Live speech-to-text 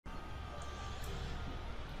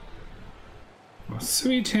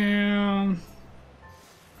Sweet Town.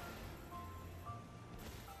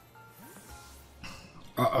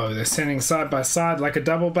 Uh-oh, they're standing side by side like a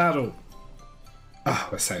double battle. Oh,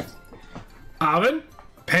 we're safe. Arvin?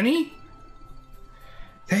 Penny?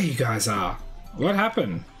 There you guys are. What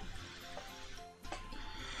happened?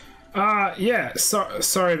 Yeah,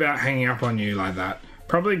 sorry about hanging up on you like that.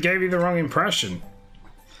 Probably gave you the wrong impression.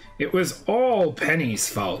 It was all Penny's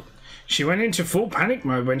fault. She went into full panic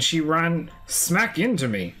mode when she ran smack into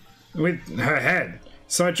me with her head,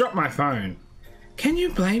 so I dropped my phone. Can you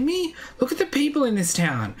blame me? Look at the people in this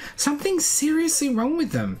town. Something's seriously wrong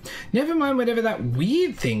with them. Never mind whatever that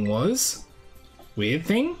weird thing was. Weird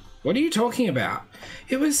thing? What are you talking about?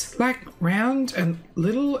 It was like round and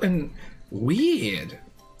little and weird.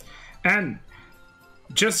 And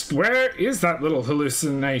just where is that little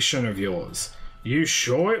hallucination of yours? You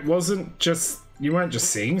sure it wasn't just... You weren't just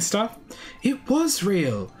seeing stuff? It was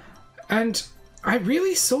real. And I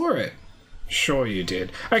really saw it. Sure you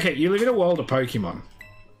did. Okay, you live in a world of Pokemon.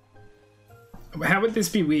 How would this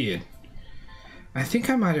be weird? I think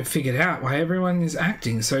I might have figured out why everyone is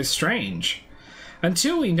acting so strange.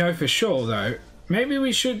 Until we know for sure, though, maybe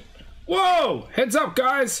we should... Whoa! Heads up,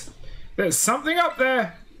 guys! There's something up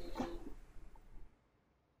there!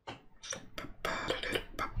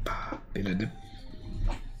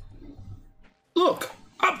 Look!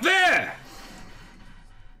 Up there!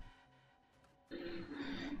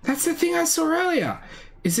 That's the thing I saw earlier.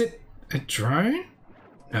 Is it a drone?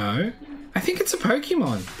 No. I think it's a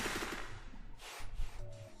Pokemon.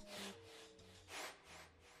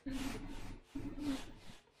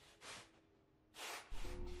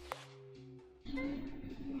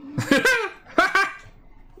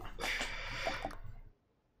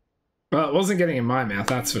 Well, it wasn't getting in my mouth,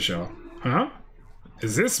 that's for sure. Huh?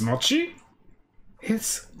 Is this Mochi?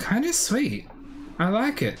 It's kind of sweet. I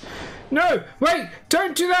like it. No! Wait!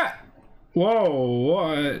 Don't do that!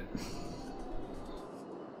 Whoa,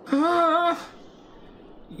 what?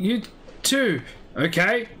 You too.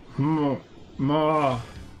 Okay. More.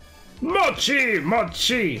 Mochi!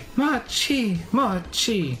 Mochi! Mochi!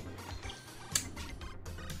 Mochi!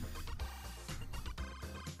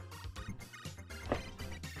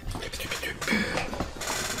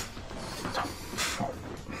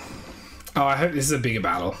 Oh, I hope this is a bigger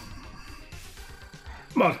battle.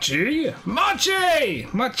 Mochi! Mochi!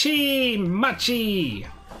 Mochi! Mochi!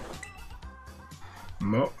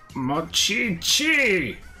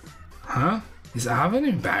 Mochi-chi! Huh? Is Arvin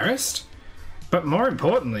embarrassed? But more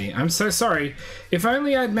importantly, I'm so sorry. If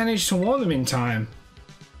only I'd managed to warn them in time.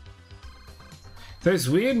 Those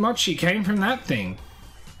weird Mochi came from that thing.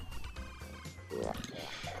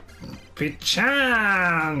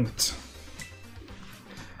 Pichant!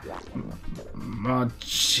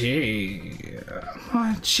 Mochi.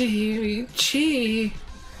 Mochi-chi.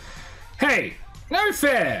 Hey, no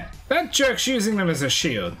fair! That jerk's using them as a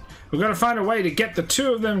shield. We've got to find a way to get the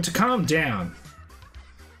two of them to calm down.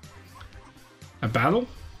 A battle?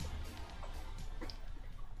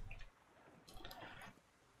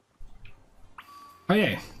 Oh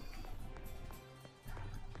yeah.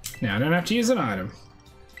 Now I don't have to use an item.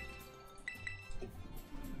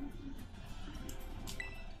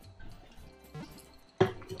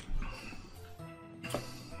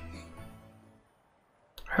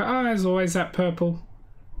 Her eyes always that purple.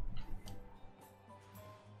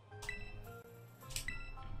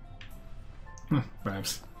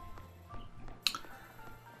 Perhaps.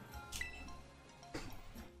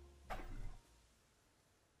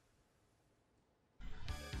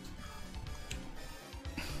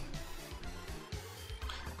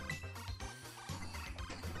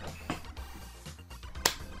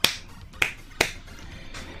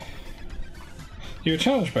 You were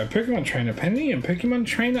challenged by Pokemon Trainer Penny and Pokemon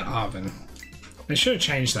Trainer Arvin. They should have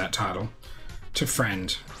changed that title to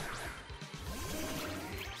Friend.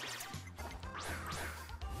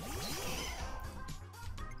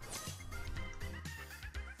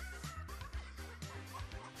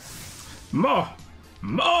 More!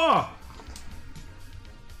 More!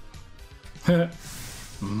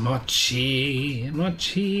 Mochi!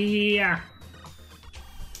 Mochi!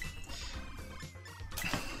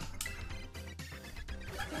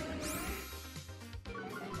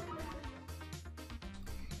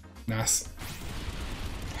 Nice.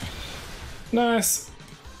 Nice.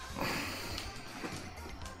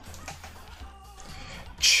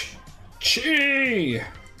 Chi!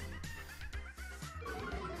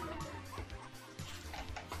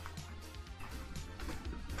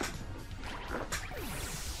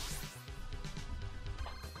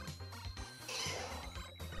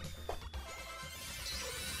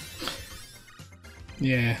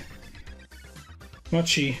 Yeah.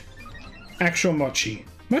 Mochi. Actual Mochi.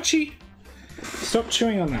 Mochi! Stop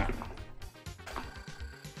chewing on that.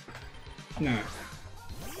 No.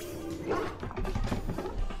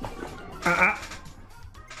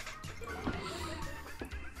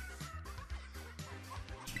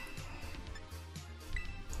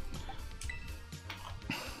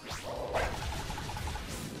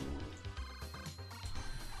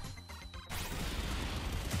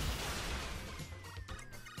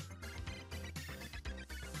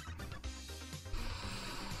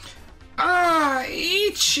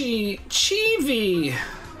 Chivi.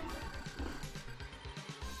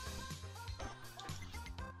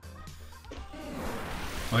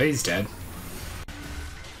 Oh, he's dead.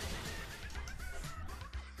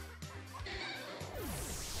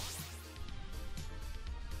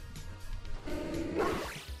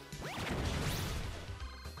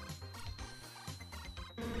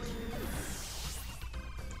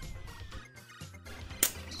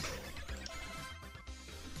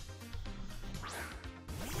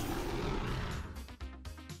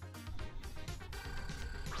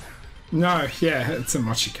 No, yeah, it's a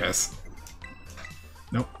Mochi curse.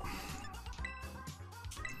 Nope.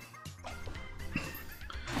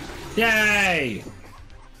 Yay!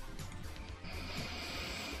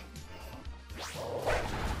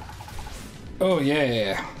 Oh,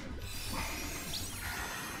 yeah.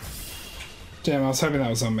 Damn, I was hoping that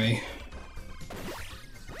was on me.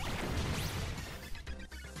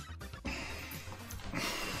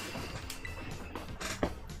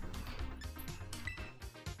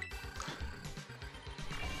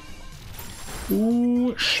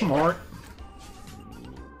 Ooh, smart.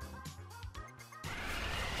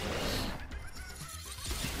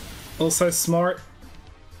 Also smart.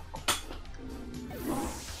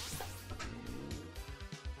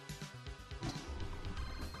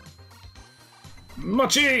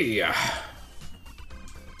 Mochi!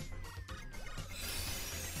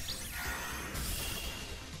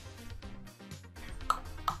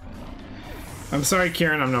 I'm sorry,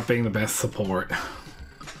 Kieran, I'm not being the best support.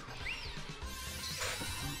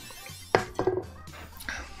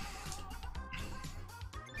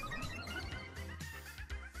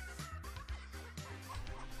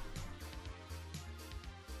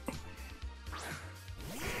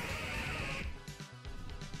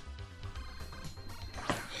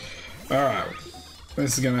 Alright,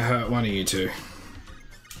 this is gonna hurt one of you two.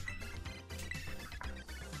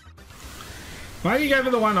 Why do you go for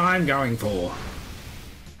the one I'm going for?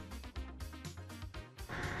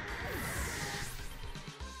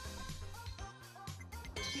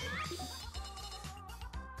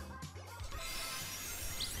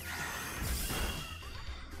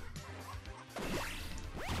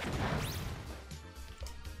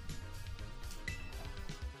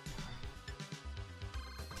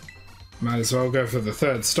 Might as well go for the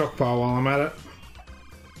third stockpile while I'm at it.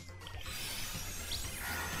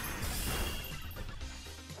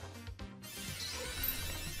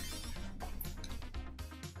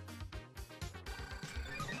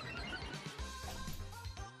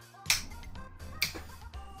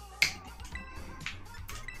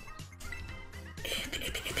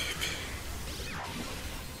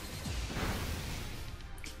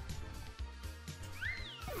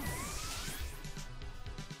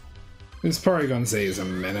 This Porygon Z is a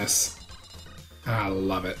menace. I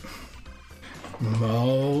love it.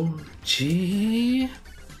 Mochi.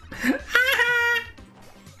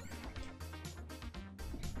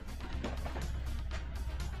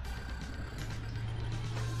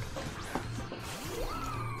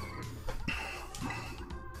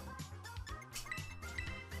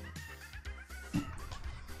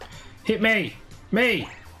 Hit me! Me!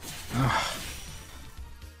 Ugh.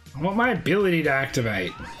 I want my ability to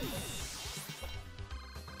activate.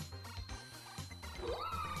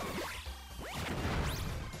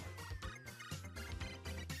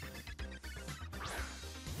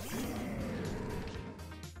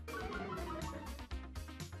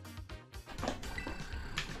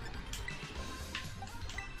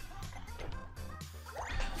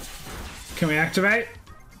 Can we activate?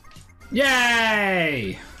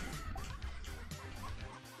 Yay!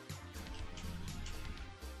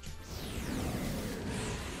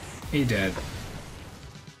 He dead.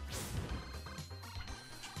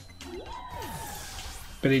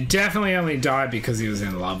 But he definitely only died because he was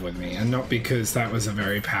in love with me, and not because that was a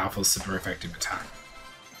very powerful, super effective attack.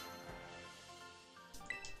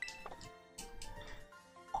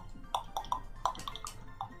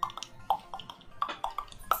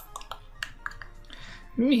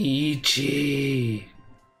 Michi.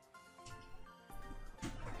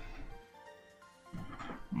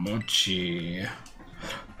 Mochi.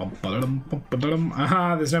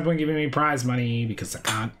 Aha, there's no point giving me prize money because I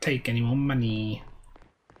can't take any more money.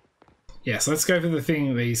 Yes, let's go for the thing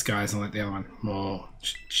with these guys and let the other one.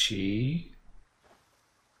 Mochi.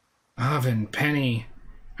 Arvin, Penny.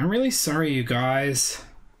 I'm really sorry, you guys.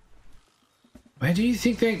 Where do you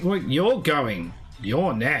think you're going?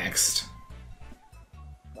 You're next.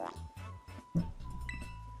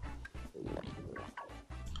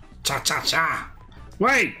 Cha-cha-cha!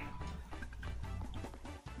 Wait!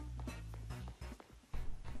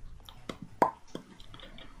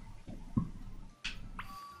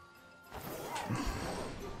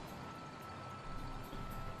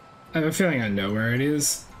 I have a feeling I know where it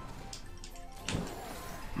is.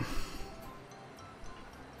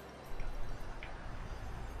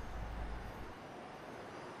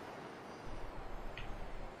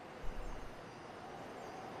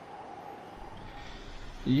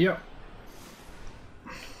 Yep.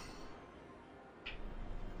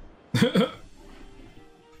 That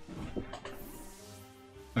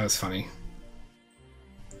was funny.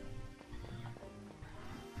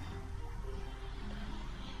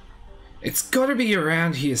 It's got to be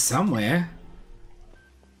around here somewhere.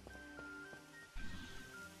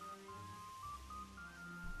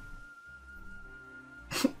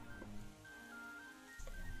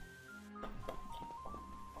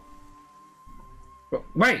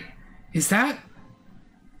 Wait, is that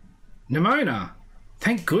Nimona?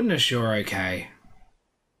 Thank goodness you're okay.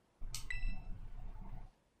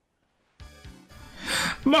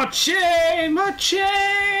 Mochi! Mochi!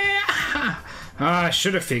 I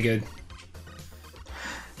should have figured.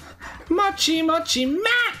 Mochi, Mochi,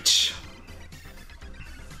 match!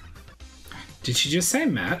 Did she just say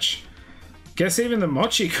match? Guess even the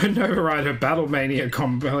Mochi couldn't override her battle mania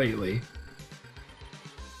completely.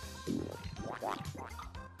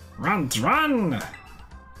 Run!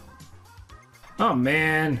 Oh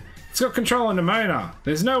man, it's got control of Nimona.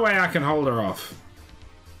 There's no way I can hold her off.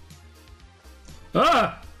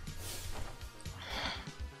 Ah!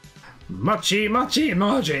 Mochi, Mochi,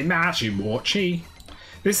 Mochi, Mochi, Mochi.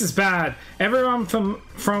 This is bad. Everyone from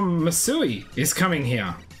Masui is coming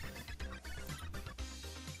here.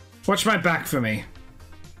 Watch my back for me.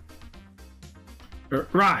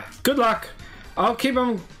 Right, good luck.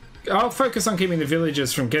 I'll focus on keeping the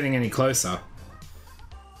villagers from getting any closer.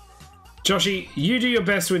 Joshie, you do your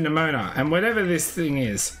best with Nimona, and whatever this thing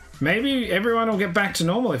is, maybe everyone will get back to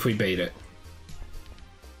normal if we beat it.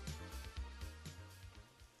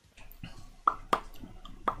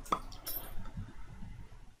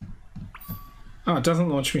 Oh, it doesn't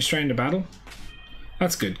launch me straight into battle?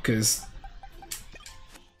 That's good, because...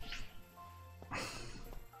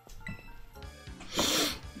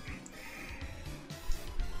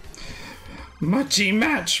 Mochi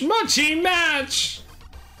match! Mochi match!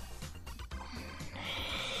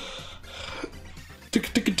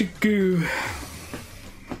 Tick-tick-tick-goo.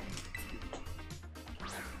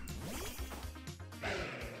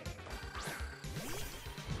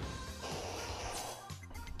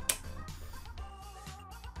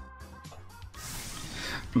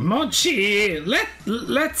 Mochi!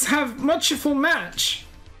 Let's have Mochiful match!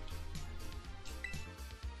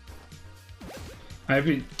 I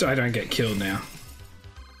hope I don't get killed now.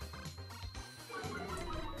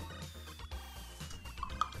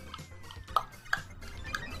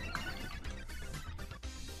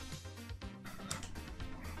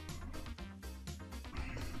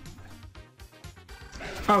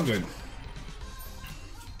 Oh, good.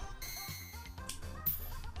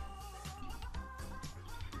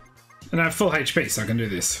 And I have full HP, so I can do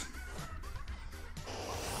this.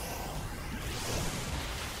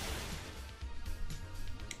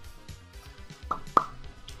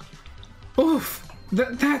 Oof!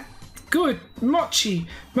 That good! Mochi!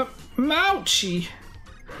 Mouchi!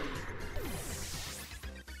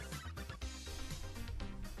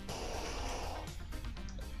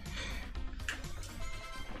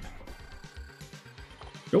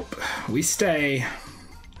 Nope, we stay.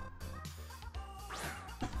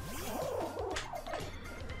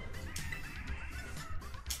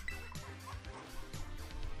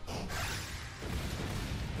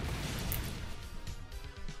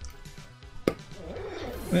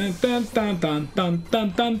 Dun dun dun dun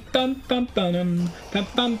dun dun dun dun dun dun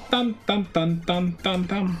dun dun dun dun dun dun dun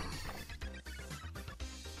dun.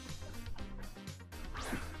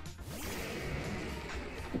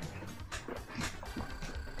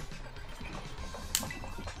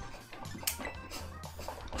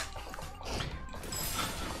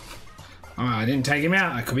 Oh, I didn't take him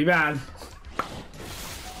out. That could be bad.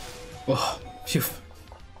 Oh, phew.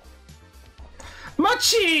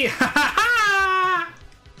 Mochi! Ha ha ha!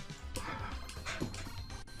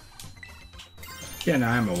 Yeah, no,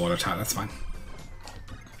 I'm a water type, that's fine.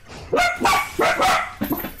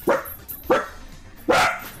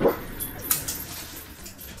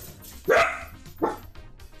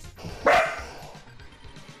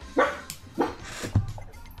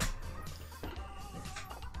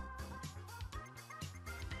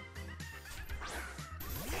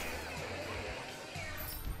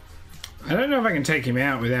 I don't know if I can take him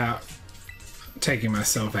out without taking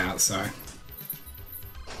myself out, so...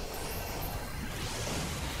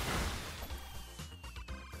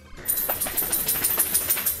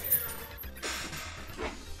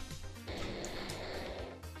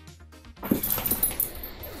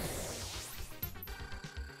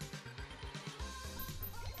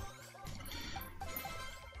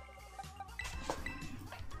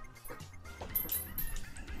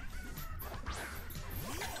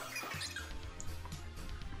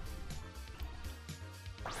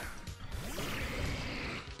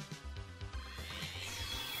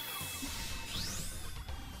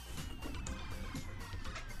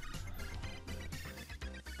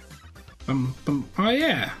 Oh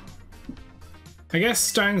yeah. I guess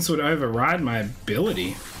stones would override my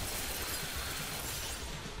ability.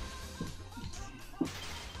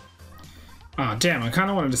 Oh damn, I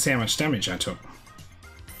kind of wanted to see how much damage I took.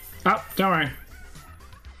 Oh, don't worry.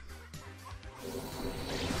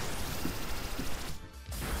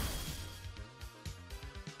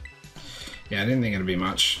 Yeah, I didn't think it'd be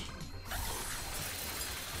much.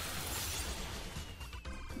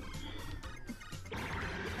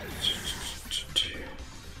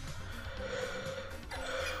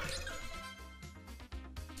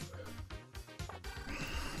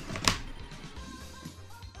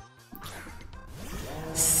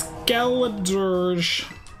 Skeletors.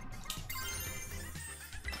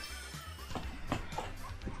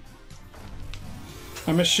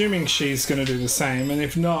 I'm assuming she's gonna do the same, and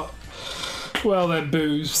if not, well, they're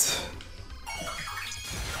boos.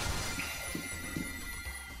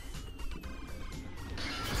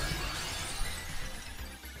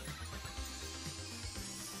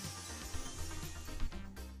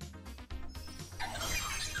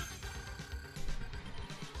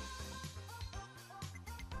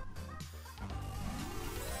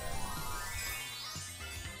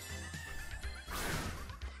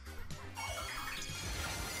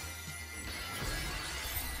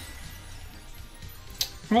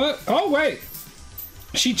 What? Oh wait,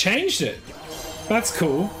 she changed it. That's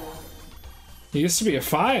cool. He used to be a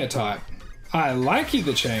fire type. I like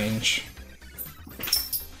the change.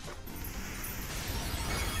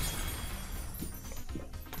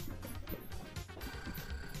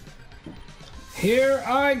 Here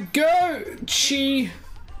I go, Chi.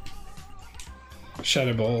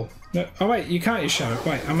 Shadow Ball. No, oh wait, you can't use Shadow.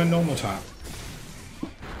 Wait, I'm a normal type.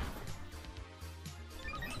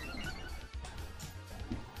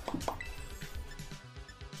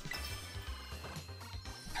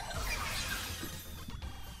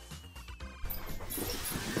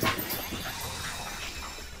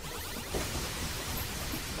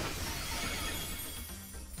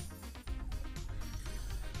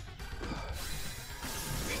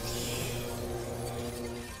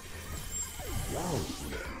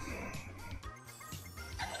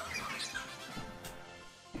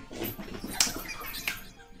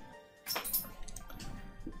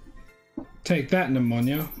 Take that,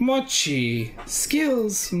 pneumonia. Mochi!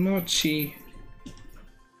 Skills, Mochi.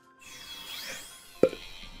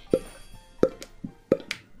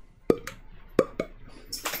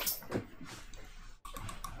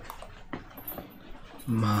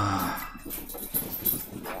 Ma.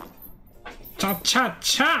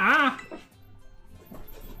 Cha-cha-cha!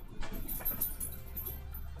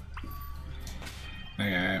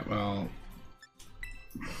 Okay, well...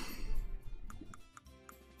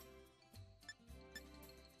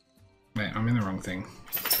 Wait, I'm in the wrong thing.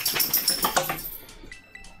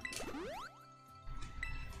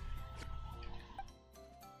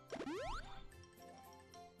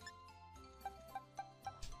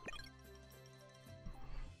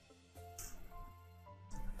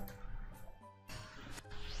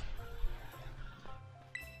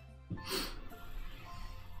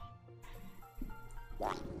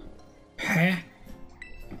 Huh?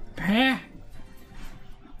 Huh?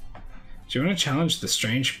 Do you want to challenge the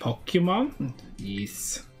strange Pokemon?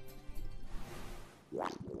 Yes.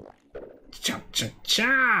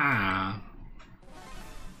 Cha-cha-cha!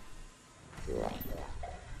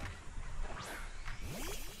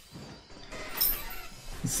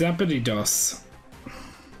 Zapdos.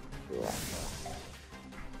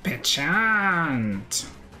 Pechant!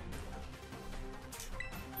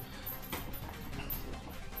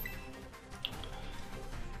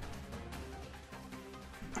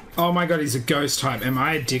 Oh my god, he's a ghost type. Am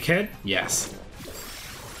I a dickhead? Yes.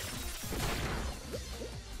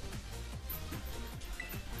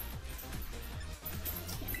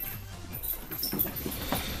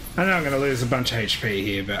 I know I'm going to lose a bunch of HP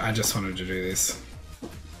here, but I just wanted to do this.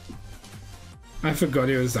 I forgot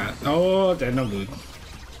he was that. Oh, they're not good.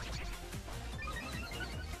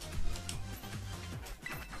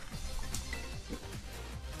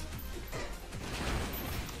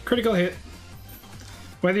 Critical hit.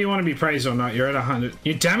 Whether you want to be praised or not, you're at 100.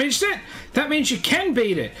 You damaged it? That means you can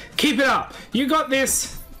beat it. Keep it up. You got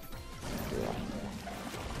this.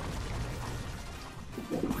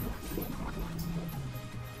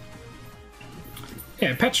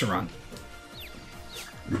 Yeah, Petra run.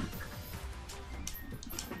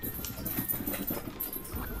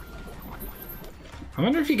 I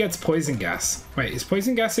wonder if he gets poison gas. Wait, is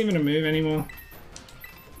poison gas even a move anymore?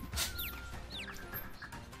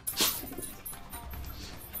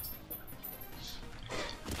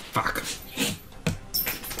 Fuck.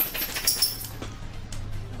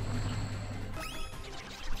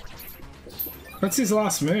 What's his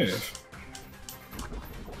last move?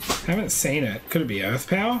 Haven't seen it. Could it be Earth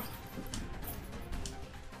Power?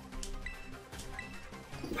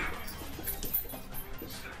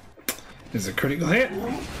 There's a critical hit.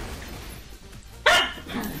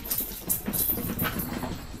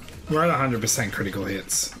 We're at 100% critical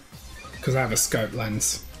hits because I have a scope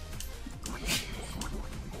lens.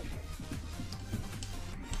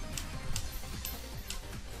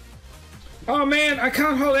 Oh man, I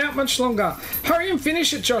can't hold out much longer. Hurry and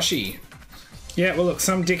finish it, Joshie. Yeah, well look,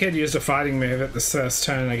 some dickhead used a fighting move at the first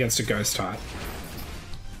turn against a ghost type.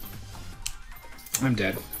 I'm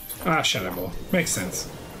dead. Ah, Shadow Ball. Makes sense.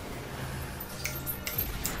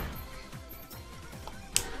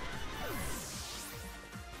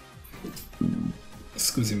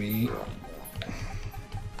 Excuse me.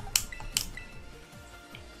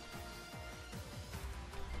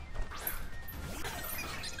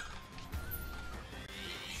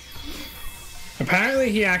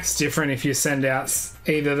 Apparently he acts different if you send out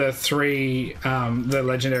either the three, the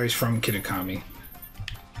legendaries from Kitakami.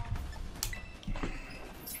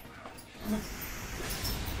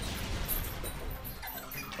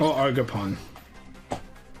 Or Ogapon.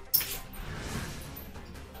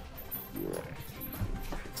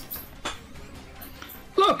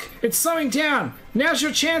 Look, it's slowing down. Now's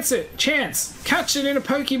your chance. Catch it in a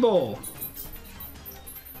Pokeball.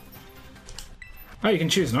 Oh, you can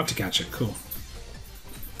choose not to catch it. Cool.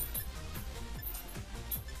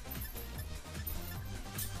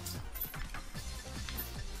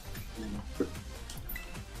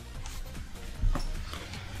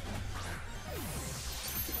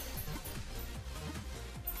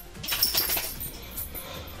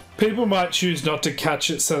 People might choose not to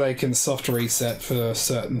catch it so they can soft reset for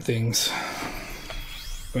certain things,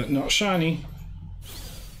 but not shiny.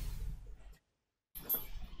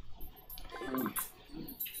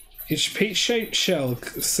 Each peach-shaped shell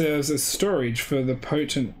serves as storage for a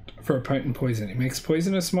potent poison. It makes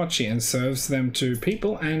poisonous mochi and serves them to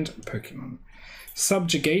people and Pokemon.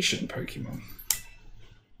 Subjugation Pokemon.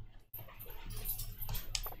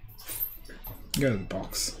 Go to the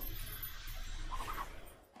box.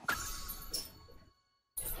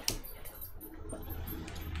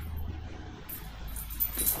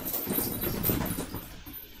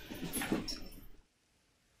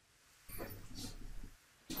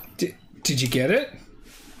 Did you get it?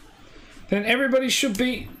 Then everybody should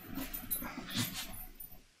be...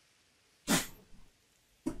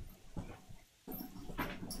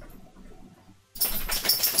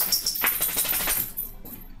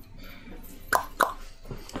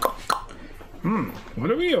 What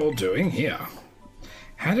are we all doing here?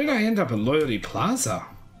 How did I end up at Loyalty Plaza?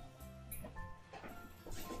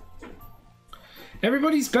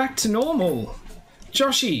 Everybody's back to normal.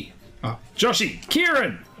 Joshie! Oh, Joshie!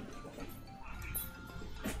 Kieran!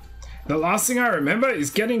 The last thing I remember is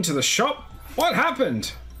getting to the shop. What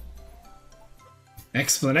happened?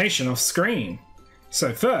 Explanation off screen.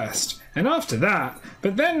 So first, and after that,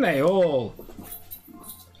 but then they all...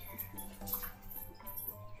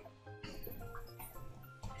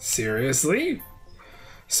 Seriously?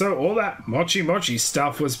 So all that Mochi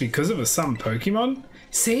stuff was because of some Pokemon?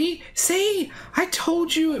 See? See? I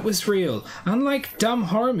told you it was real. Unlike dumb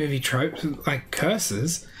horror movie tropes like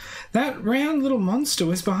curses, that round little monster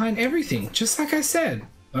was behind everything, just like I said.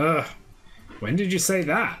 Ugh. When did you say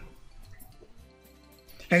that?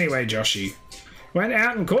 Anyway, Joshie went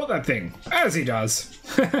out and caught that thing, as he does.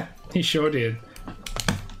 He sure did.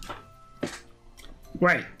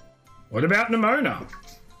 Wait, what about Nimona?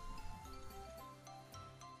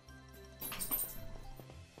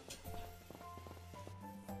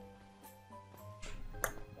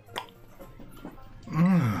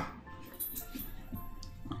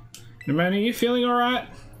 Man, are you feeling alright?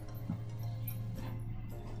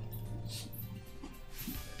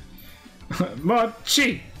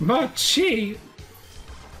 Mochi! Mochi!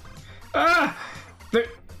 Ah!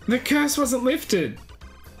 The curse wasn't lifted!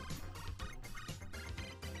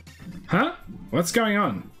 Huh? What's going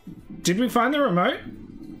on? Did we find the remote?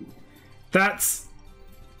 That's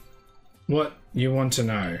what you want to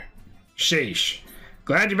know. Sheesh.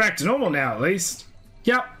 Glad you're back to normal now, at least.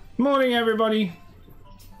 Yep. Morning, everybody.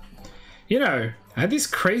 You know, I had this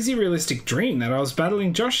crazy realistic dream that I was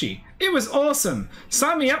battling Joshie. It was awesome!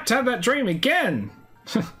 Sign me up to have that dream again!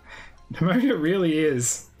 Pneumonia really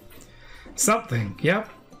is something. Yep.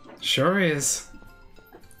 Sure is.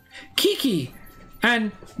 Kiki!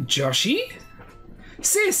 And Joshie?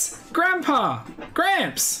 Sis! Grandpa!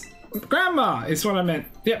 Gramps! Grandma is what I meant.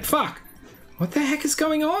 Yep, fuck. What the heck is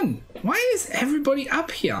going on? Why is everybody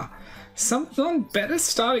up here? Someone better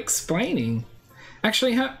start explaining.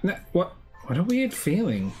 Actually, what a weird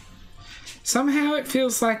feeling. Somehow it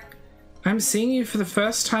feels like I'm seeing you for the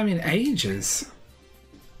first time in ages.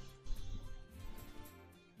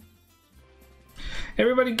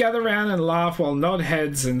 Everybody gather around and laugh while nod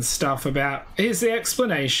heads and stuff about, here's the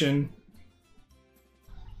explanation.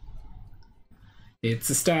 It's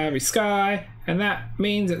a starry sky, and that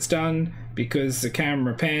means it's done because the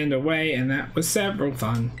camera panned away, and that was several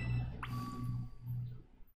fun.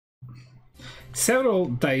 Several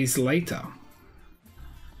days later.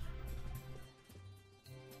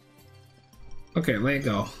 Okay, let it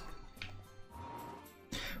go.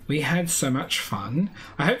 We had so much fun.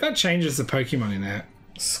 I hope that changes the Pokemon in our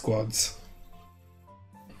squads.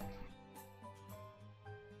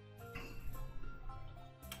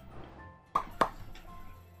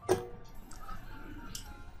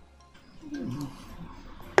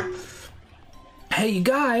 Hey, you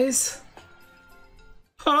guys!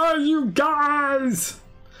 Oh, you guys!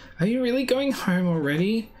 Are you really going home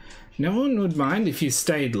already? No one would mind if you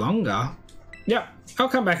stayed longer. Yep, I'll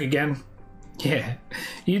come back again. Yeah,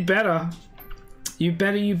 you'd better. You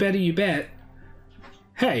better, you better, you bet.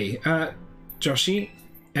 Hey, Joshie,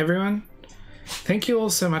 everyone, thank you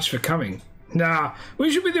all so much for coming. Nah,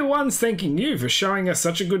 we should be the ones thanking you for showing us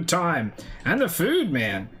such a good time. And the food,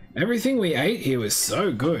 man. Everything we ate here was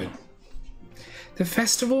so good. The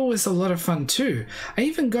festival was a lot of fun too. I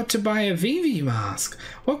even got to buy a Vivi mask.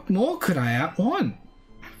 What more could I want?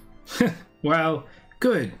 Well,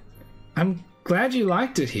 good. I'm glad you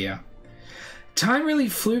liked it here. Time really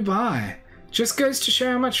flew by. Just goes to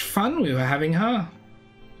show how much fun we were having, huh?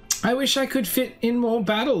 I wish I could fit in more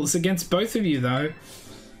battles against both of you, though.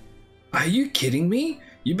 Are you kidding me?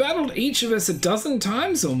 You battled each of us 12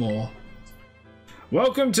 times or more.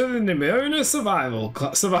 Welcome to the Nimona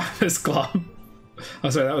Survivors Club. Oh,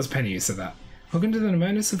 sorry, that was Penny who said that. Welcome to the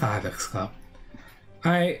Nimona Survivors Club.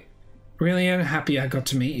 I really am happy I got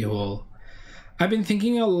to meet you all. I've been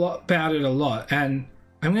thinking about it a lot, and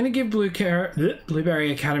I'm going to give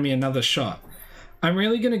Blueberry Academy another shot. I'm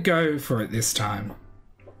really going to go for it this time.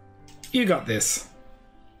 You got this.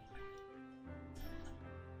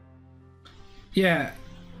 Yeah,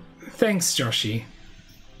 thanks, Joshie.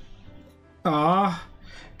 Ah,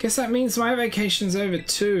 guess that means my vacation's over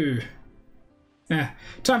too.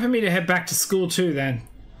 Time for me to head back to school too then.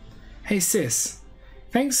 Hey sis,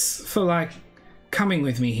 thanks for coming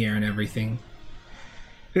with me here and everything.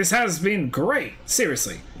 This has been great,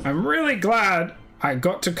 seriously. I'm really glad I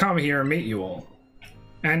got to come here and meet you all.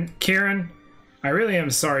 And Kieran, I really am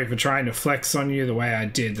sorry for trying to flex on you the way I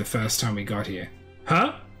did the first time we got here.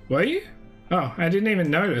 Huh? Were you? Oh, I didn't even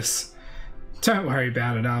notice. Don't worry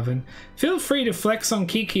about it, Arvin. Feel free to flex on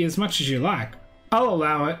Kiki as much as you like. I'll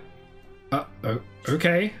allow it.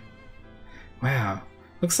 Okay. Wow.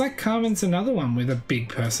 Looks like Carmen's another one with a big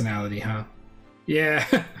personality, huh? Yeah,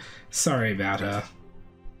 sorry about her.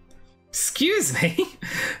 Excuse me?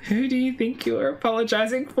 Who do you think you're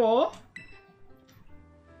apologizing for?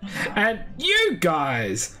 And you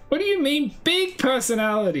guys! What do you mean big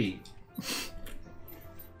personality?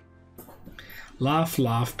 Laugh,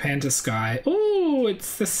 laugh, Panta Sky. Ooh,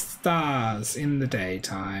 it's the stars in the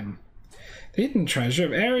daytime. The hidden treasure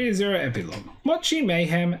of Area Zero Epilogue. Mochi,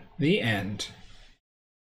 Mayhem, the end.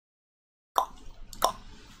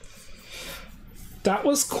 That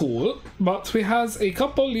was cool, but we has a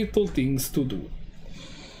couple little things to do.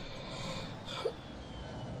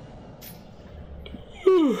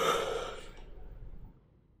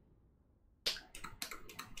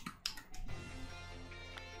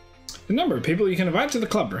 The number of people you can invite to the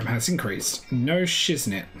club room has increased. No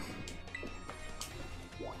shiznit.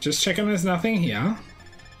 Just checking there's nothing here.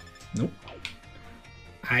 Nope.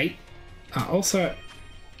 Also,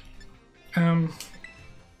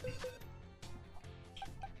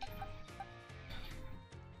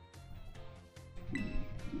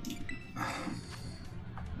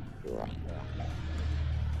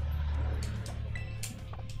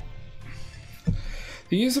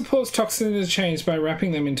 The user pours toxin into chains by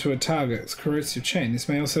wrapping them into a target's corrosive chain. This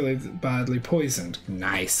may also leave them badly poisoned.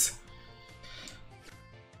 Nice.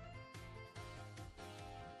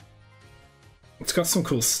 It's got some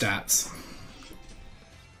cool stats.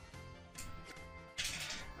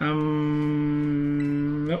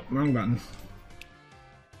 Nope, wrong button.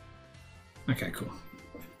 Okay, cool.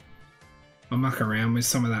 I'll muck around with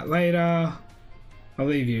some of that later. I'll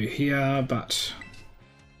leave you here, but...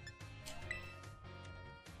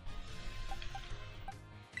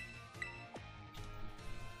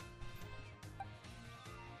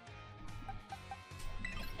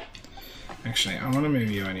 Actually, I want to move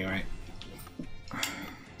you anyway. I'm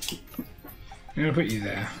going to put you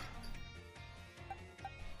there.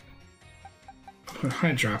 Put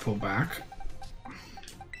Hydrapple back.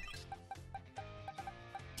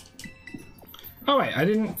 Oh wait, I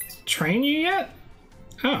didn't train you yet?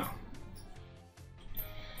 Oh.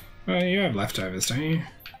 Well, you have leftovers, don't you?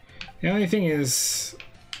 The only thing is...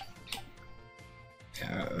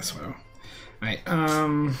 Yeah, that's well. Right,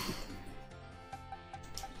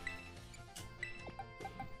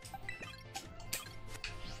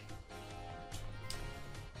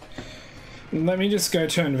 let me just go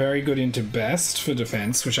turn very good into best for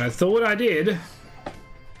defense, which I thought I did.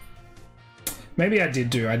 Maybe I did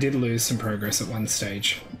do. I did lose some progress at one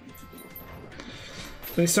stage.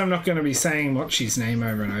 At least I'm not going to be saying Mochi's name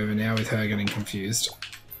over and over now with her getting confused.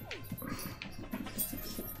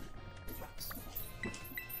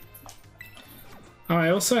 Oh, I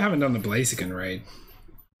also haven't done the Blaziken raid.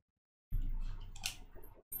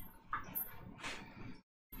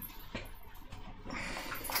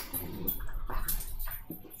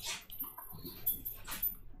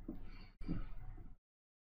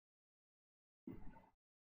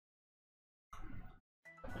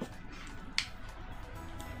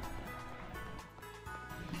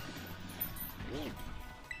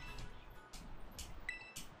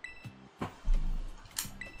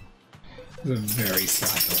 There's a very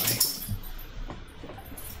slight delay.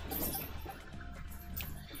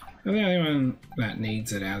 You're the only one that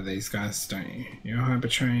needs it out of these guys, don't you? You're hyper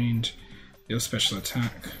trained, your special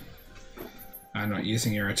attack. I'm not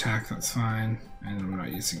using your attack, that's fine. And I'm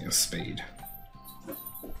not using your speed.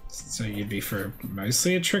 So you'd be for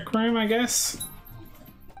mostly a trick room, I guess?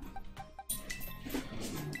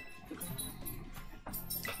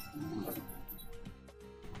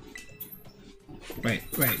 Wait,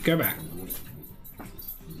 go back.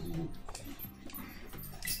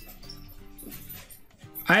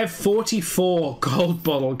 I have 44 gold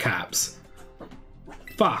bottle caps.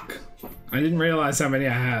 Fuck. I didn't realize how many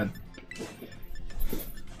I had.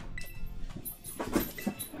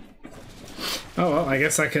 Oh well, I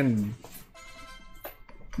guess I can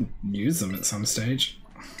use them at some stage.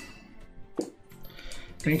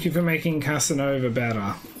 Thank you for making Casanova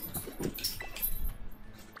better.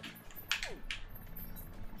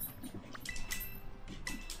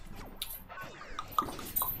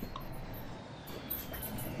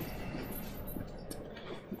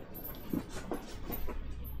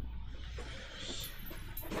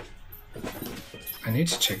 I need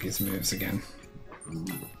to check his moves again.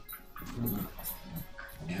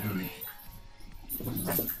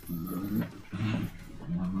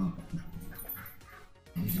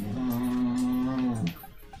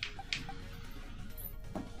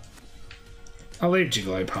 I'll leave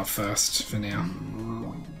Jigglypuff first for now.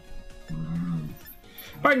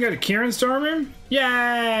 Oh, I can go to Kieran's dorm room?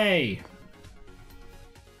 Yay!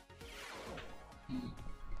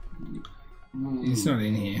 He's not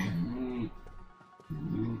in here.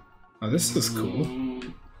 Oh, this is cool.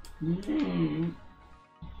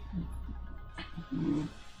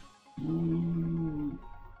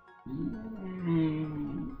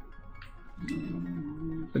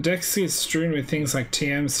 The desk is strewn with things like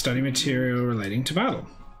TM, study material relating to battle.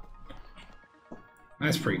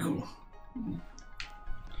 That's pretty cool.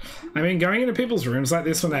 I mean, going into people's rooms like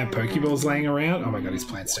this when they have Pokeballs laying around. Oh my god, his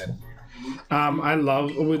plant's dead. I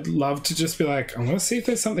would love to just be like, I want to see if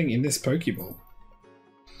there's something in this Pokeball.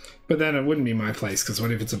 But then it wouldn't be my place, because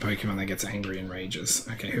what if it's a Pokemon that gets angry and rages?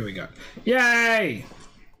 Okay, here we go. Yay!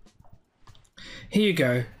 Here you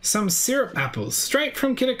go. Some syrup apples, straight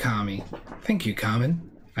from Kitakami. Thank you, Carmen.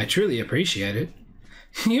 I truly appreciate it.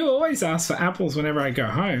 You always ask for apples whenever I go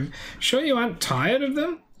home. Sure you aren't tired of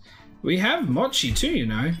them? We have Mochi too, you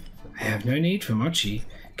know. I have no need for Mochi.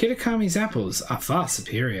 Kitakami's apples are far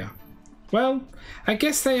superior. Well, I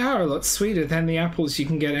guess they are a lot sweeter than the apples you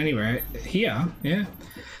can get anywhere here, yeah.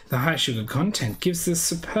 The high sugar content gives this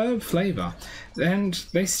superb flavour, and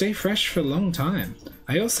they stay fresh for a long time.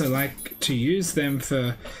 I also like to use them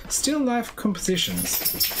for still life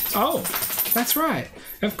compositions. Oh, that's right.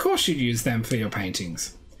 Of course you'd use them for your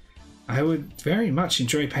paintings. I would very much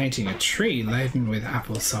enjoy painting a tree laden with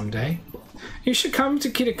apples someday. You should come to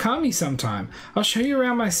Kitakami sometime. I'll show you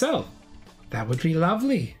around myself. That would be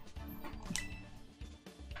lovely.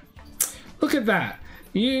 Look at that.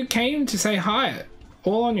 You came to say hi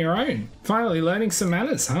all on your own. Finally learning some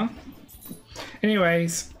manners, huh?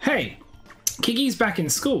 Anyways, hey, Kiki's back in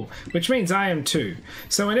school, which means I am too.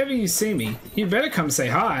 So whenever you see me, you better come say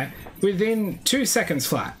hi within 2 seconds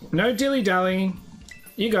flat. No dilly-dallying.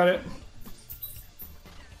 You got it.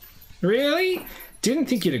 Really? Didn't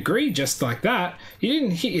think you'd agree just like that. You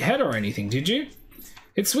didn't hit your head or anything, did you?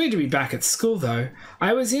 It's weird to be back at school, though.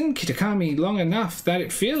 I was in Kitakami long enough that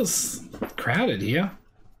it feels crowded here.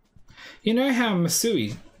 You know how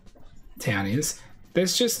Masui town is?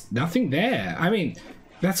 There's just nothing there. I mean,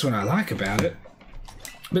 that's what I like about it.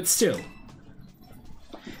 But still.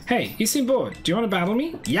 Hey, you seem bored. Do you want to battle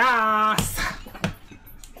me? Yes!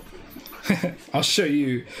 I'll show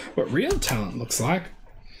you what real talent looks like.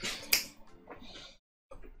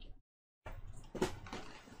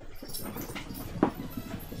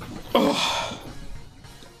 Oh.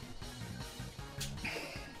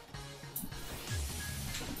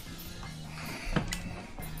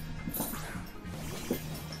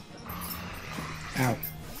 Ow.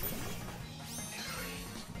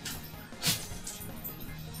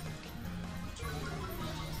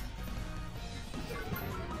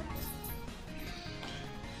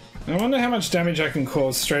 I wonder how much damage I can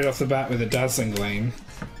cause straight off the bat with a Dazzling Gleam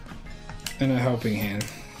and a Helping Hand.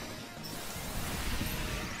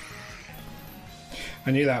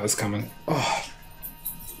 I knew that was coming. Oh.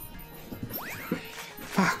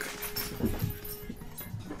 Fuck.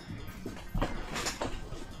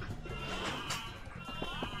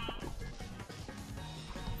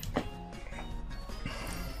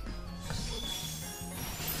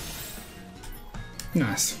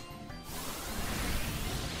 Nice.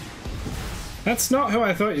 That's not who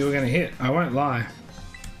I thought you were going to hit, I won't lie.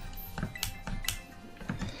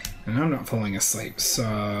 And I'm not falling asleep, so...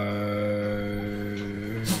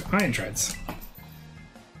 Iron Treads.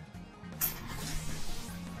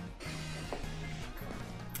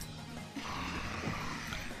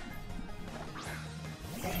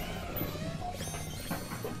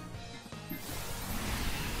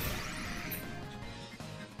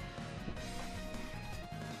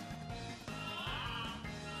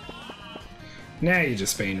 Now you're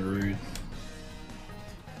just being rude.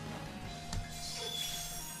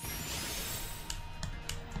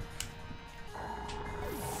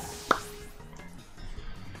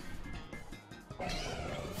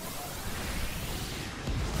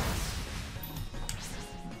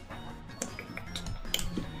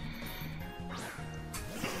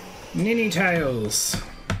 Ninny Tails.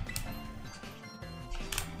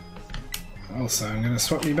 Also, I'm going to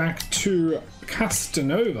swap you back to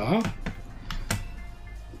Castanova.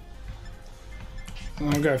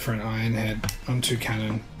 I'll go for an Iron Head on 2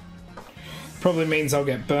 cannon. Probably means I'll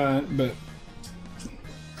get burnt, but...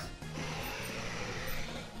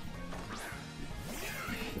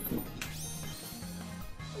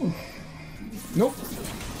 Nope.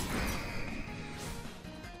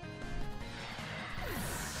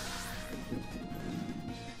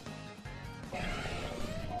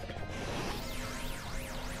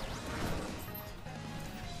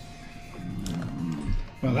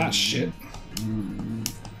 Well, that's shit.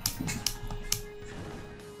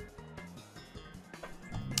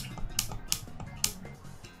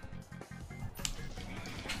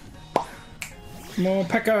 More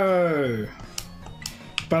Pecco!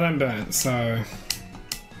 But I'm burnt, so...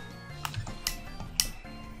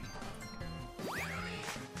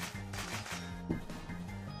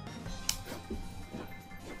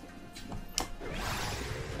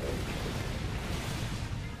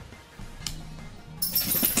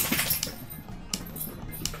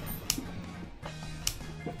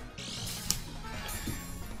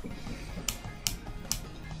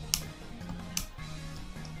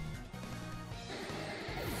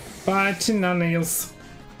 Bye, Tina Nails.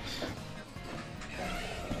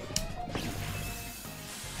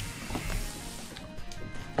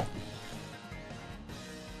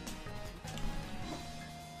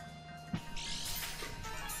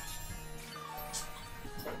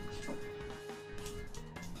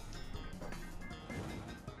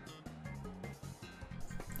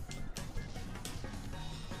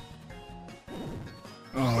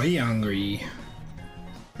 Oh, are you hungry?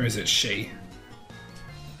 Or is it she?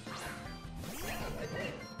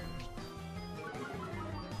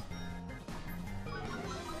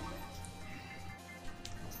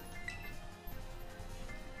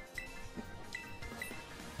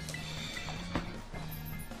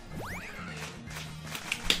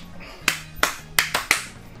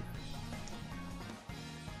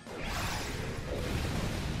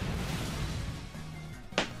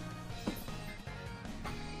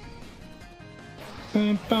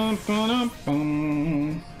 Bum, bum, bum,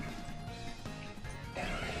 bum.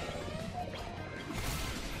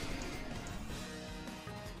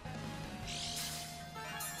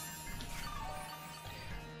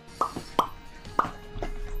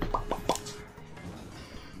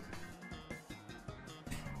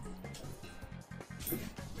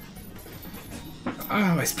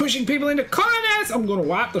 Oh, he's pushing people into corners! I'm gonna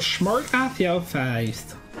wipe the smirk off your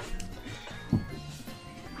face.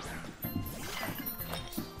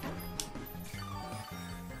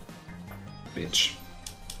 Bitch.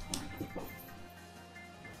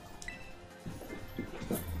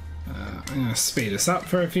 I'm gonna speed us up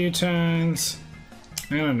for a few turns.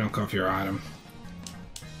 I'm gonna knock off your item.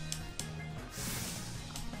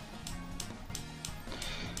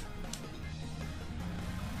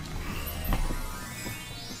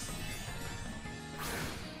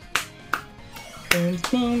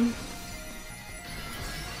 Boom.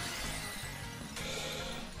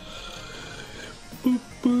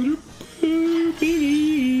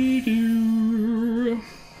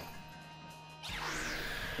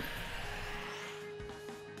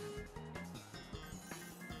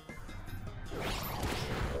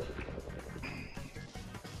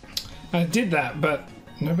 I did that, but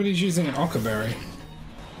nobody's using an Ockerberry.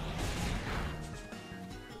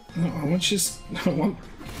 No, I want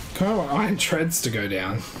kind of iron treads to go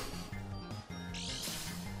down.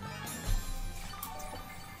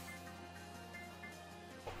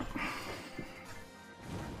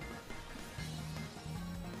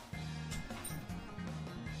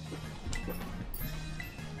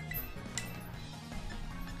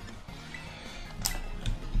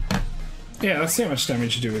 Yeah, let's see how much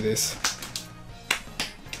damage you do with this.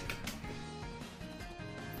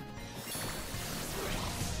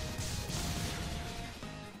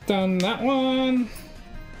 Done that one.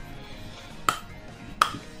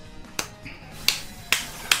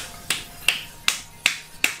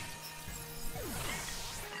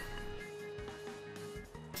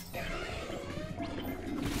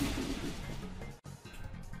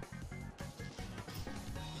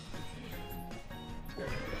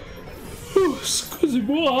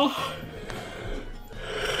 Excusez-moi.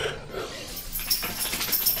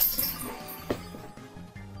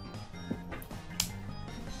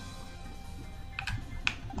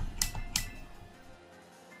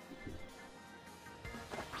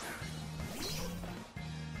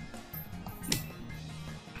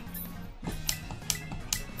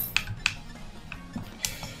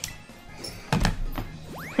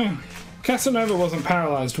 Casanova wasn't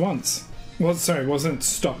paralyzed once. Wasn't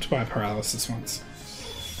stopped by paralysis once.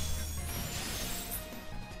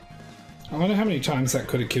 I wonder how many times that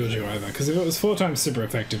could have killed you over, because if it was 4 times super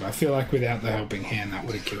effective, I feel like without the helping hand that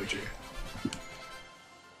would have killed you.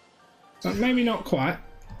 But maybe not quite.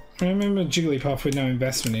 I remember Jigglypuff with no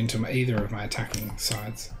investment into either of my attacking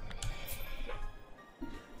sides.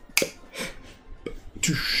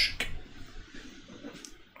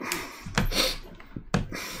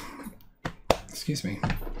 Excuse me.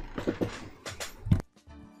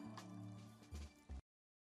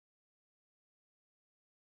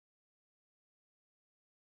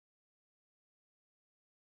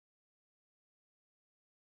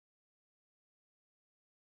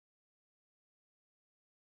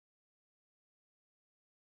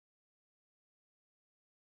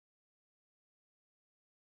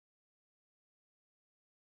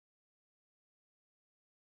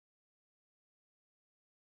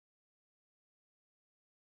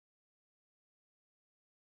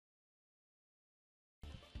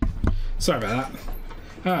 Sorry about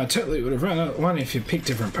that. I totally would have run out one if you picked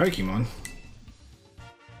different Pokemon.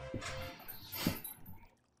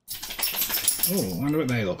 Oh, I wonder what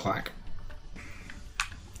they look like.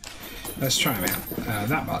 Let's try them out.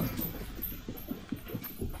 That button.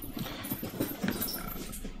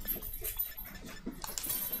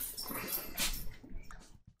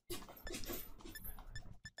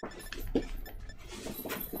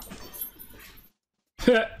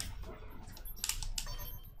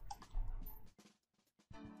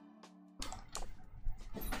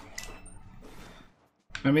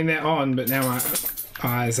 I mean, they're on, but now my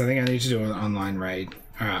eyes, I think I need to do an online raid.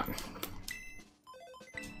 Alright.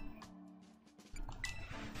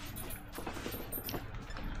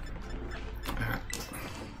 Alright.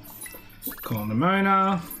 Call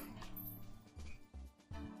Nimona.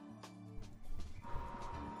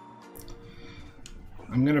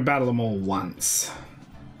 I'm gonna battle them all once.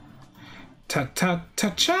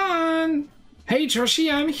 Ta-ta-ta-chan! Hey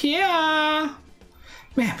Joshie, I'm here!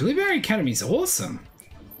 Man, Blueberry Academy's awesome.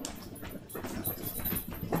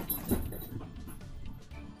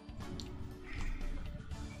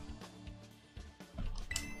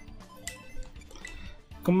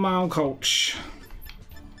 Come on, coach.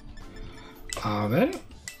 Then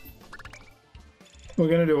we're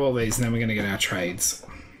going to do all these and then we're going to get our trades.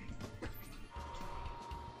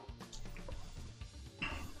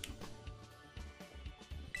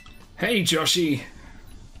 Hey, Joshie.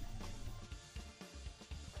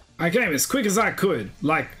 I came as quick as I could.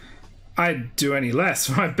 Like, I'd do any less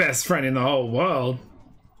for my best friend in the whole world.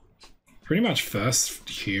 Pretty much first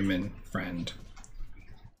human friend.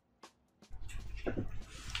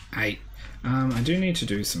 8. I do need to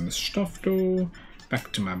do some stuff though.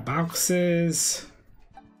 Back to my boxes.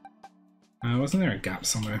 Wasn't there a gap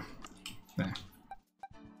somewhere? There.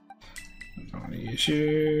 I don't want to use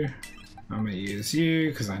you. I'm going to use you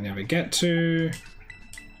because I never get to.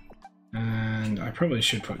 And I probably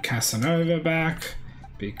should put Casanova back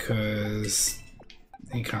because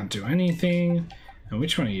he can't do anything. And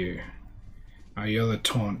which one are you? Oh, you're the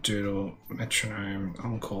taunt doodle metronome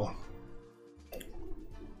encore.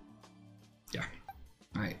 Yeah.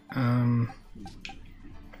 Right.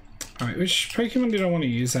 Alright, which Pokemon did I want to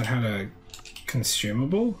use that had a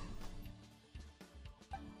consumable?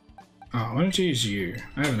 Oh, why don't you use you?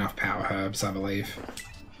 I have enough power herbs, I believe.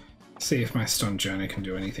 See if my Stonjourner can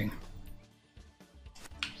do anything.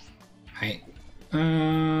 Hey.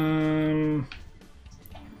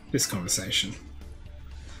 This conversation.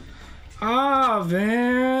 Ah,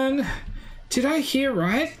 Van. Did I hear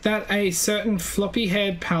right that a certain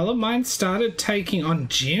floppy-haired pal of mine started taking on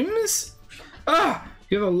gyms? Ah,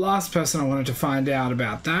 you're the last person I wanted to find out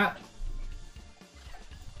about that.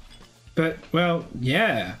 But, well,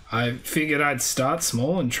 yeah, I figured I'd start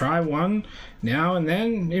small and try one now and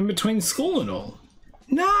then in between school and all.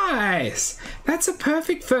 Nice! That's a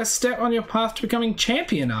perfect first step on your path to becoming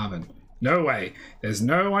champion, Arvin. No way. There's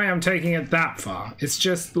no way I'm taking it that far. It's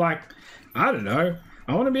just like, I don't know.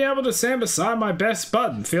 I want to be able to stand beside my best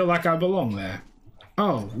bud and feel like I belong there.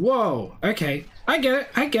 Oh, whoa. Okay, I get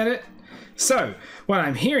it. So, what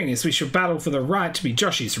I'm hearing is we should battle for the right to be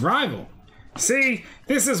Joshie's rival. See,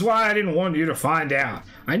 this is why I didn't want you to find out.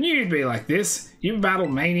 I knew you'd be like this. You battle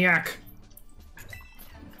maniac.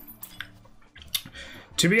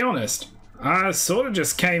 To be honest, I sort of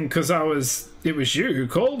just came because it was you who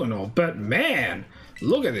called and all, but man,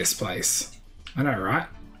 look at this place. I know, right?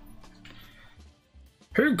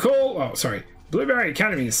 Who called? Oh, sorry. Blueberry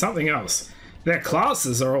Academy is something else. Their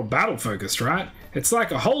classes are all battle focused, right? It's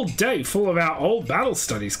like a whole day full of our old battle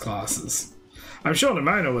studies classes. I'm sure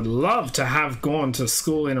Nimona would love to have gone to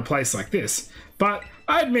school in a place like this, but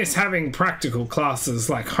I'd miss having practical classes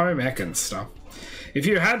like home ec and stuff. If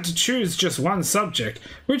you had to choose just one subject,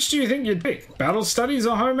 which do you think you'd pick? Battle studies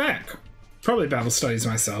or home ec? Probably battle studies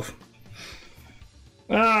myself.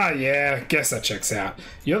 Ah, yeah, guess that checks out.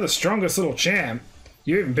 You're the strongest little champ.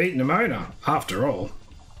 You even beat Nimona, after all.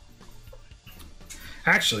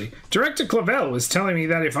 Actually, Director Clavel was telling me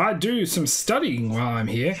that if I do some studying while I'm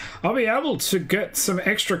here, I'll be able to get some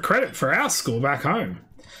extra credit for our school back home.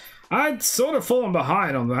 I'd sort of fallen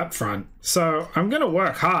behind on that front, so I'm going to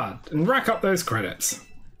work hard and rack up those credits.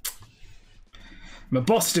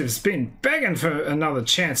 Mabostiv's been begging for another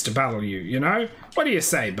chance to battle you, you know? What do you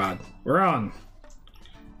say, bud? We're on.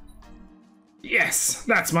 Yes,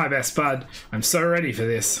 that's my best bud. I'm so ready for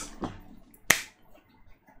this.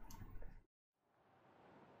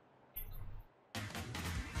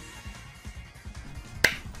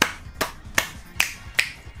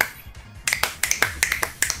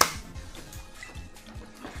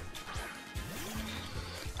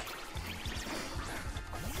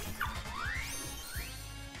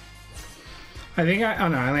 I think oh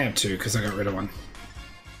no, I only have 2 because I got rid of one.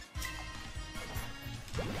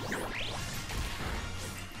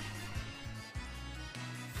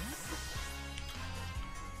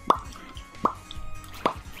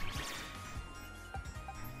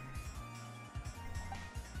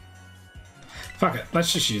 Fuck it,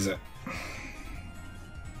 let's just use it.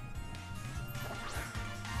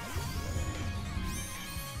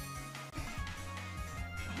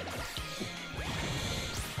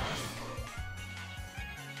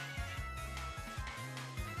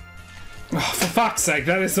 Oh, for fuck's sake,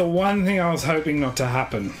 that is the one thing I was hoping not to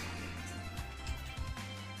happen.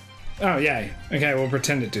 Oh, yay. Okay, we'll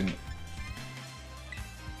pretend it didn't.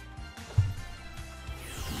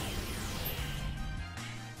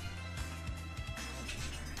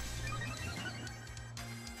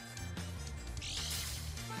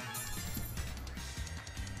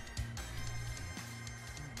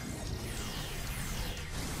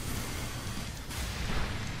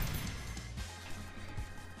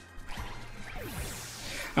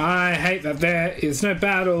 I hate that there is no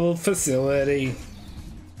battle facility.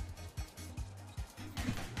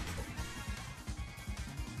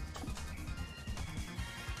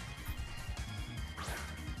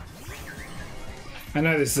 I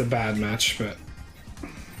know this is a bad match, but...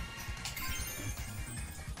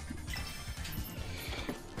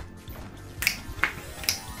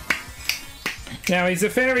 Now he's a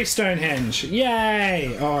fairy Stonehenge.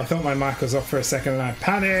 Yay! Oh, I thought my mic was off for a second and I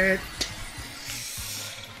panicked.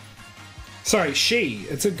 Sorry, she.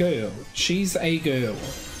 It's a girl. She's a girl.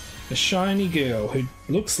 A shiny girl who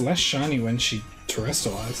looks less shiny when she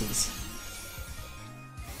terrestrializes.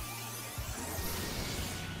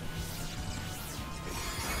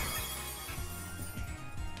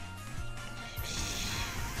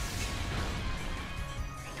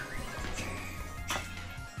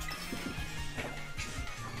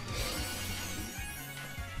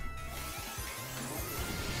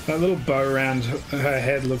 That little bow around her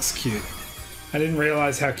head looks cute. I didn't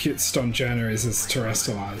realise how cute Stonjourner is as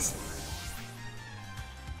terrestrialized.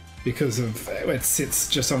 Because of it sits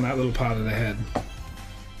just on that little part of the head.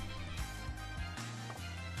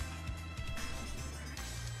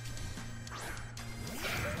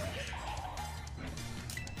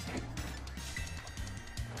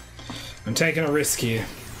 I'm taking a risk here.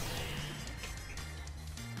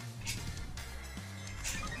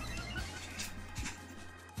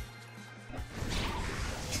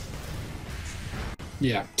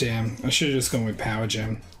 Yeah, damn. I should have just gone with Power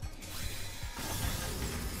Gem.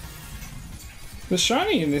 The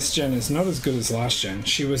shiny in this gen is not as good as last gen.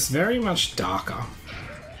 She was very much darker.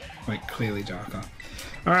 Like, clearly darker.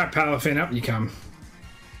 Alright, Palafin, up you come.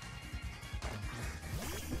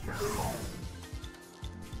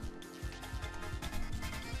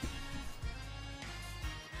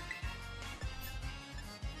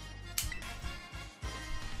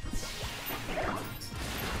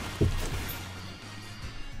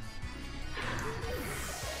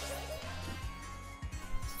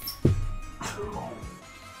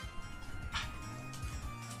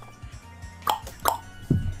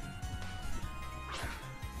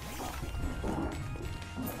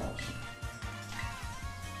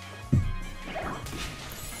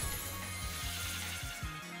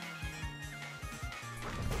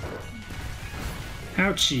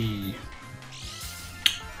 Ouchie.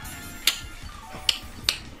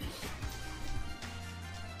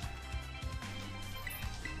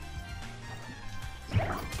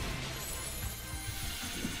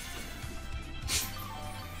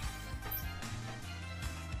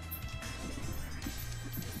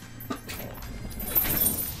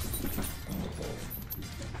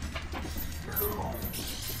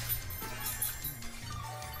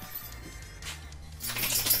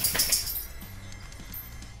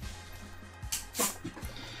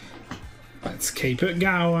 Let's keep it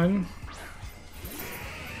going.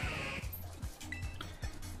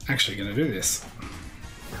 Actually gonna do this.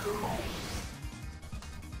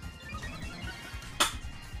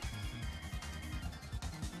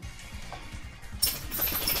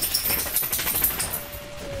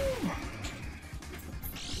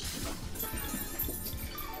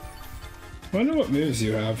 I wonder what moves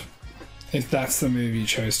you have, if that's the move you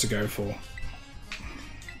chose to go for.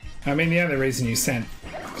 I mean, the only reason you sent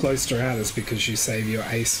Cloister out is because you save your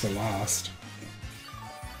ace for last.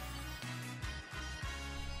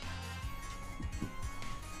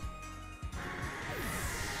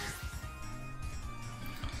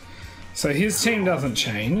 So his team doesn't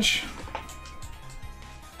change.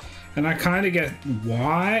 And I kind of get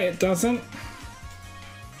why it doesn't.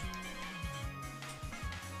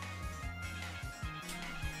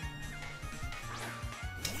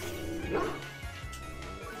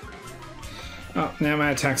 Oh, now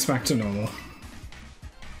my attack's back to normal.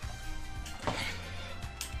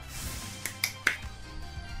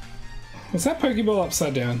 Was that Pokeball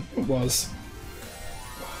upside down? It was.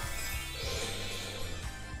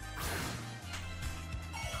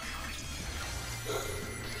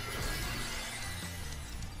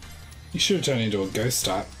 You should have turned into a ghost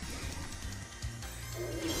type.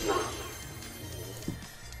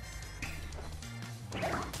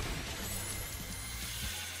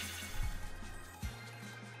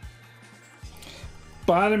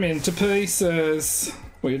 Bite him into pieces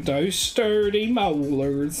with those sturdy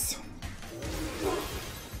molars.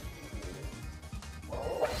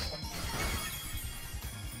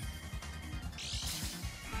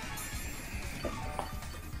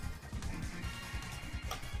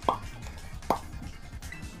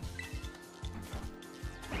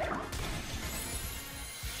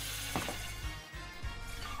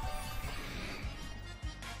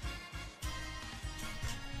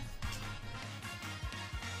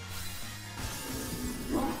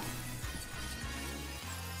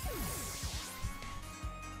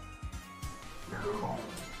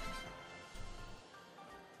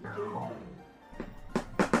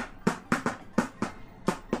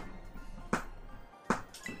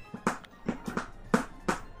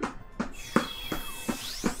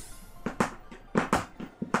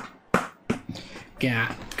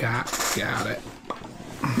 Got it.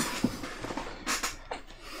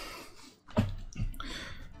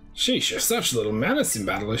 Sheesh, you're such a little menace in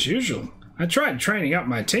battle as usual. I tried training up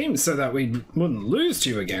my team so that we wouldn't lose to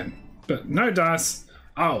you again, but no dice.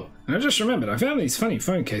 Oh, and I just remembered, I found these funny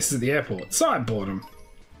phone cases at the airport, so I bought them.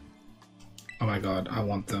 Oh my god, I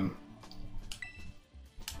want them.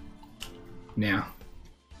 Now.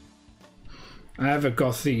 I have a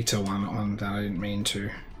Gothita one on that I didn't mean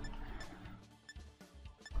to.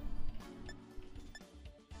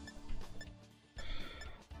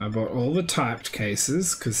 I bought all the typed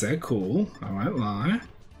cases because they're cool, I won't lie.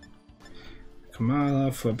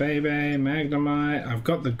 Kamala for Baby, Magnemite. I've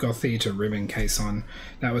got the Gothita ribbon case on.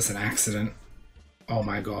 That was an accident. Oh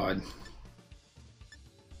my god.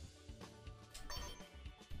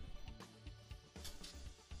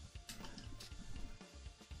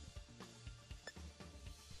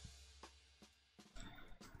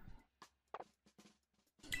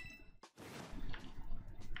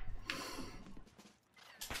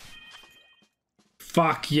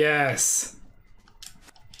 Fuck yes.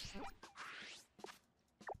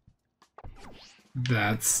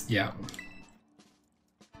 That's, yeah.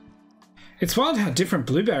 It's wild how different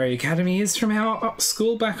Blueberry Academy is from our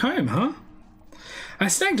school back home, huh? I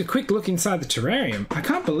snagged a quick look inside the terrarium. I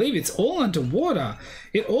can't believe it's all underwater.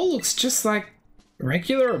 It all looks just like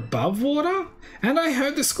regular above water. And I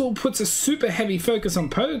heard the school puts a super heavy focus on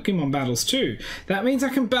Pokemon battles too. That means I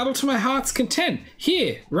can battle to my heart's content.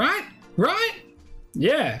 Here, right? Right?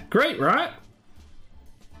 Yeah, great, right?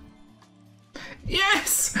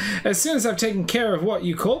 Yes! As soon as I've taken care of what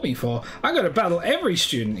you called me for, I gotta battle every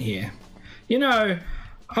student here. You know,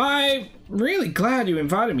 I'm really glad you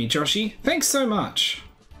invited me, Joshie. Thanks so much.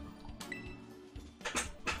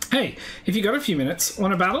 Hey, if you got a few minutes,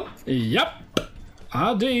 want to battle? Yup,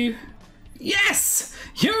 I'll do. Yes!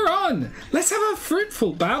 You're on! Let's have a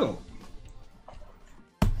fruitful battle.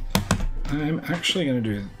 I'm actually gonna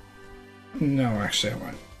do... No, actually I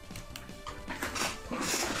won't.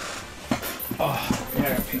 Oh, yeah, I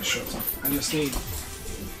got pink shorts on. I just need